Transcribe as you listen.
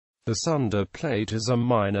The Sunda Plate is a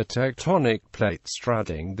minor tectonic plate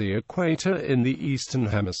straddling the equator in the eastern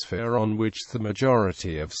hemisphere on which the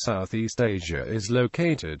majority of Southeast Asia is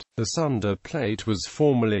located. The Sunda Plate was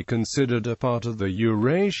formerly considered a part of the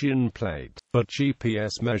Eurasian Plate, but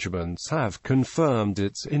GPS measurements have confirmed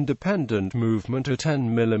its independent movement at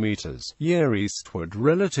 10 mm year eastward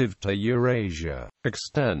relative to Eurasia.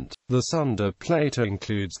 Extent. The Sunda Plate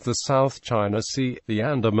includes the South China Sea, the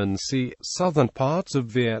Andaman Sea, southern parts of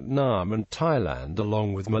Vietnam and Thailand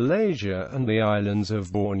along with Malaysia and the islands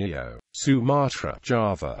of Borneo, Sumatra,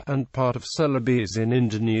 Java, and part of Celebes in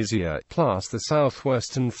Indonesia, plus the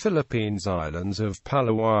southwestern Philippines islands of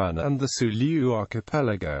Palawan and the Sulu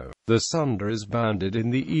archipelago. The Sunda is bounded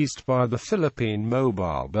in the east by the Philippine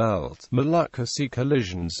Mobile Belt, Molucca Sea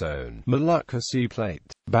Collision Zone, Molucca Sea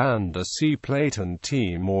Plate, Banda Sea Plate and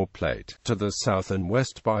Timor Plate, to the south and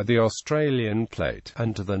west by the Australian Plate,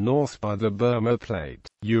 and to the north by the Burma Plate,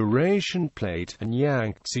 Eurasian Plate, and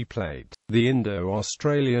Yangtze Plate. The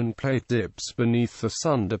Indo-Australian Plate dips beneath the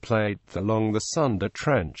Sunda Plate along the Sunda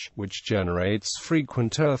Trench, which generates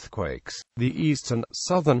frequent earthquakes. The eastern,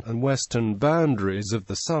 southern, and western boundaries of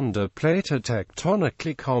the Sunda Plate are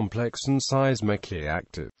tectonically complex and seismically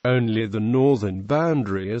active. Only the northern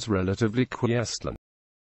boundary is relatively quiescent.